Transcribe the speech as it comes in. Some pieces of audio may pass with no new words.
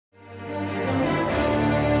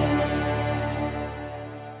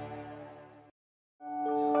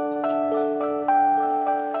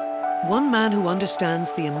One man who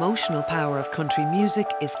understands the emotional power of country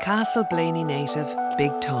music is Castle Blaney native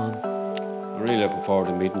Big Tom. I'm really looking forward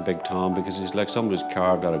to meeting Big Tom because he's like somebody who's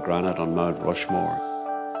carved out of granite on Mount Rushmore.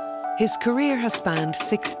 His career has spanned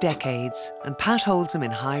 6 decades and Pat holds him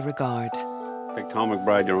in high regard. Big Tom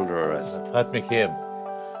McBride, you're under arrest. Patrick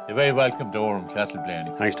McCabe, you're very welcome to Orem, Castle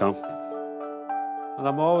Blaney. Thanks, Tom. Well,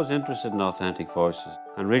 I'm always interested in authentic voices,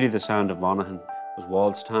 and really the sound of Monaghan was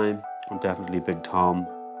Waltz Time and definitely Big Tom.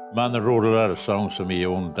 Man that wrote a lot of songs for me, he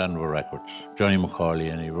owned Denver Records. Johnny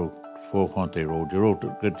McCauley, and he wrote Folk Country Road. He wrote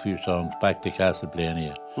a good few songs back to Castle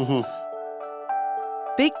Blaney.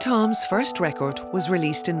 Big Tom's first record was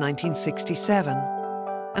released in 1967,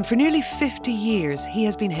 and for nearly 50 years he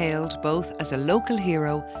has been hailed both as a local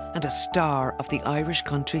hero and a star of the Irish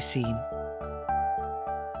country scene.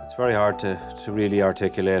 It's very hard to really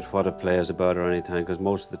articulate what a play is about or anything, because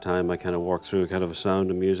most of the time I kind of work through kind of a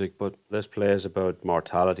sound of music, but this play is about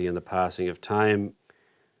mortality and the passing of time.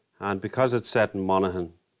 And because it's set in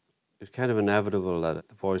Monaghan, it's kind of inevitable that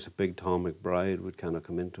the voice of Big Tom McBride would kind of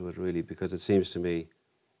come into it, really, because it seems to me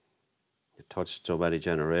it touched so many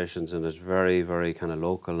generations and it's very, very kind of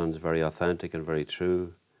local and it's very authentic and very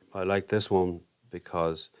true. I like this one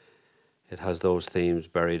because it has those themes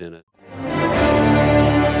buried in it.